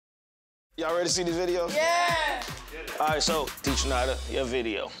Y'all ready to see the video? Yeah! All right, so, Teacher Nada, your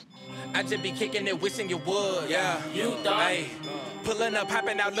video. I just be kicking it, wishing you would, yeah. You thought. Hey, pulling up,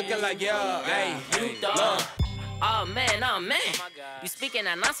 hopping out, looking like, yeah. Hey, you thought. Oh man, you speaking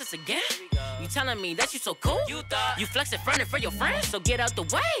that nonsense again? You telling me that you so cool? You thought. You flexing frontin' for your friends, so get out the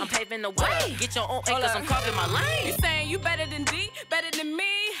way. I'm paving the way. Get your own acres, I'm carving my lane. You saying you better than D, better than me?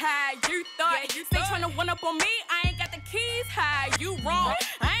 How you thought? Yeah, you stay trying to one up on me, I ain't got the keys. How you wrong?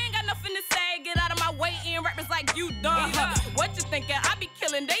 I ain't got nothing to say. Get out of my way, in rappers like you done. What you thinking? I be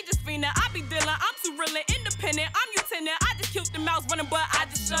killing, they just fiending. I be dealing, I'm too real and independent. I'm lieutenant, I just killed the mouse running, but I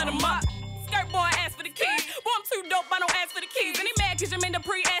just shut him up. Skirt boy, ask for the keys. Boy, I'm too dope, I don't ask for the keys. And he mad cause Jermaine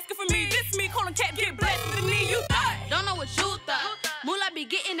Dupri asking for me. This me, calling cat, get blessed with the knee. You thought. Don't know what you thought. Moolah be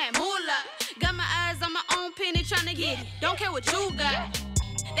getting that moolah. Got my eyes on my own penny tryna get it. Don't care what you got.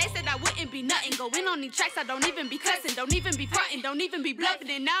 They said I wouldn't be nothing. Going on these tracks, I don't even be cussing. Don't even be fronting, don't even be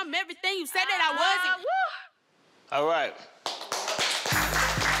bluffing. And now I'm everything you said that I wasn't. All right.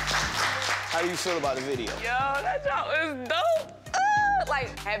 How do you feel about the video? Yo, that job was dope.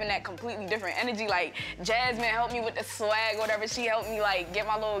 Like, having that completely different energy. Like, Jasmine helped me with the swag, whatever. She helped me, like, get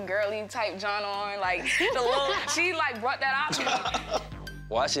my little girly type John on. Like, she, like, brought that out to me.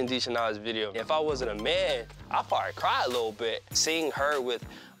 Watching Teacher Nada's video, if I wasn't a man, I'd probably cry a little bit. Seeing her with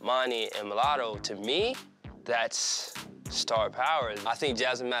Monty and Latto, to me, that's star power. I think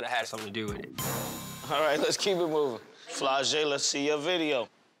Jasmine might have had something to do with it. All right, let's keep it moving. Flashback, let's see your video.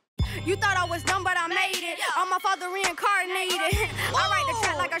 You thought I was dumb, but I made it. I'm my father reincarnated. I ride the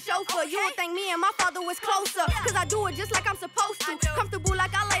track like a chauffeur. You would think me and my father was closer. Cause I do it just like I'm supposed to. Comfortable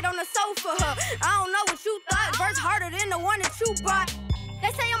like I laid on the sofa. I don't know what you thought. Verse harder than the one that you bought.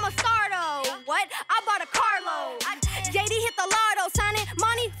 They say I'm a star though. What? I bought a carload. JD hit the lotto. Signing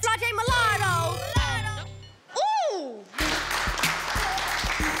money, Flashback Mulatto. Ooh!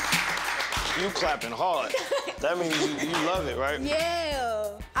 You clapping hard. That means you love it, right?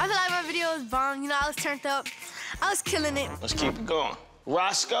 Yeah. I feel like my video was bomb. You know, I was turned up. I was killing it. Let's keep it going.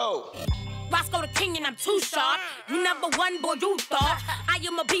 Roscoe. Roscoe the king and I'm too sharp. You number one, boy, you thought. I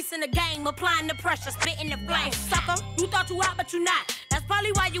am a beast in the game, applying the pressure, spitting the flame. Sucker, you thought you hot, but you not. That's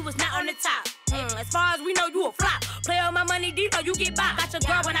probably why you was not on the top. As far as we know, you a flop. Play all my money deep or you get by. Got your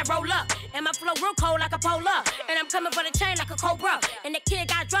girl when I roll up. And my flow real cold like a polar. And I'm coming for the chain like a cobra. And the kid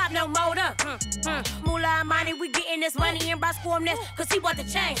got dropped, no motor. Moolah and Monty, we getting this money and Roscoe on this, cause he want the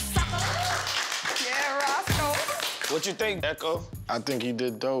chain. Sucker. Yeah, Roscoe. What you think, Echo? I think he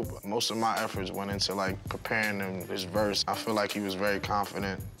did dope. Most of my efforts went into, like, preparing him his verse. I feel like he was very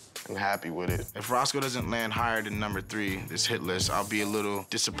confident and happy with it. If Roscoe doesn't land higher than number 3, this hit list, I'll be a little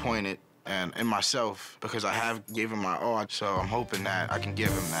disappointed and in myself because I have gave him my all, so I'm hoping that I can give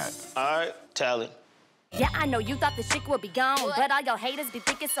him that. All right, Tally. Yeah, I know you thought the chick would be gone, but all your haters be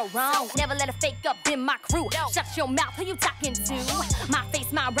thinking so wrong. Never let a fake up in my crew. Shut your mouth, who you talking to? My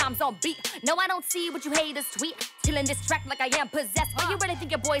face, my rhymes on beat. No, I don't see what you haters tweet. Killing this track like I am possessed. Why you really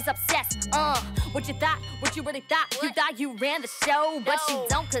think your boy's obsessed? What you thought? What you really thought? You thought you ran the show, but you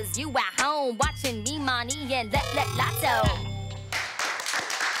don't, cause you at home watching me, Monty, and Latto.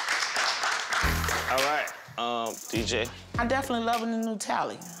 All right, DJ. I'm definitely loving the new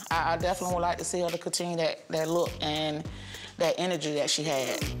Tally. I definitely would like to see her to continue that look and that energy that she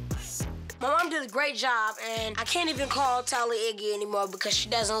had. My mom did a great job, and I can't even call Tally Iggy anymore because she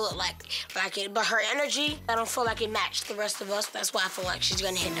doesn't look like it. But her energy, I don't feel like it matched the rest of us. That's why I feel like she's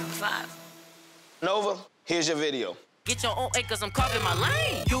gonna hit number 5. Nova, here's your video. Get your own acres, I'm carving my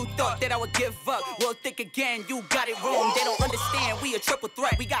lane. You thought that I would give up. Well, think again, you got it wrong. They don't understand, we a triple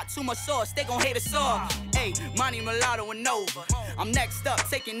threat. We got too much sauce, they gon' hate us all. Hey, Monty, Mulatto, and Nova. I'm next up,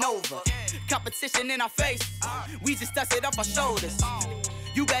 taking over. Competition in our face, we just dust it off our shoulders.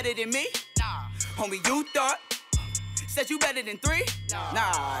 You better than me? Homie, you thought. Said you better than 3?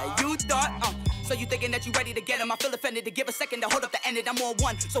 Nah, you thought. So you thinking that you ready to get him? I feel offended to give a second to hold up the end. I'm on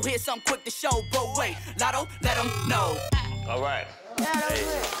 1, so here's something quick to show. But wait, Latto, let him know. All right. Yeah, that was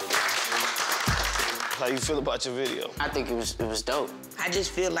it. How you feel about your video? I think it was dope. I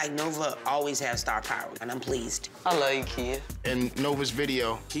just feel like Nova always has star power, and I'm pleased. I love you, kid. In Nova's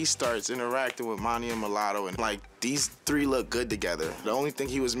video, he starts interacting with Monty and Mulatto, and like, these 3 look good together. The only thing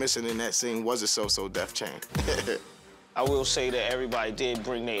he was missing in that scene was a So-So Def chain. I will say that everybody did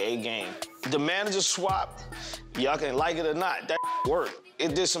bring their A game. The manager swap, y'all can like it or not, that worked.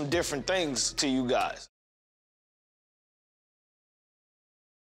 It did some different things to you guys.